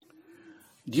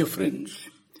Dear friends,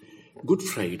 Good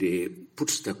Friday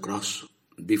puts the cross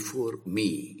before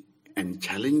me and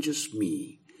challenges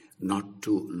me not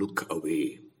to look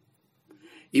away.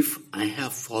 If I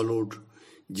have followed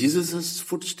Jesus'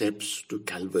 footsteps to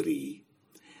Calvary,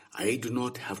 I do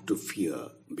not have to fear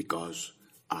because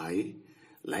I,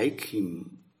 like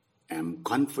him, am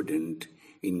confident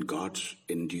in God's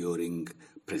enduring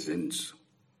presence.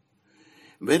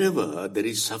 Wherever there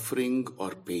is suffering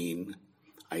or pain,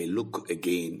 I look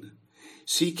again,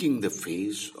 seeking the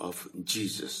face of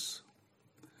Jesus.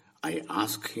 I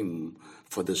ask him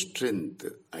for the strength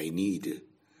I need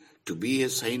to be a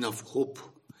sign of hope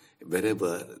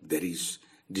wherever there is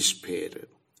despair,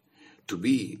 to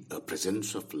be a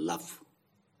presence of love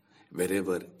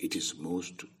wherever it is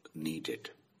most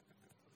needed.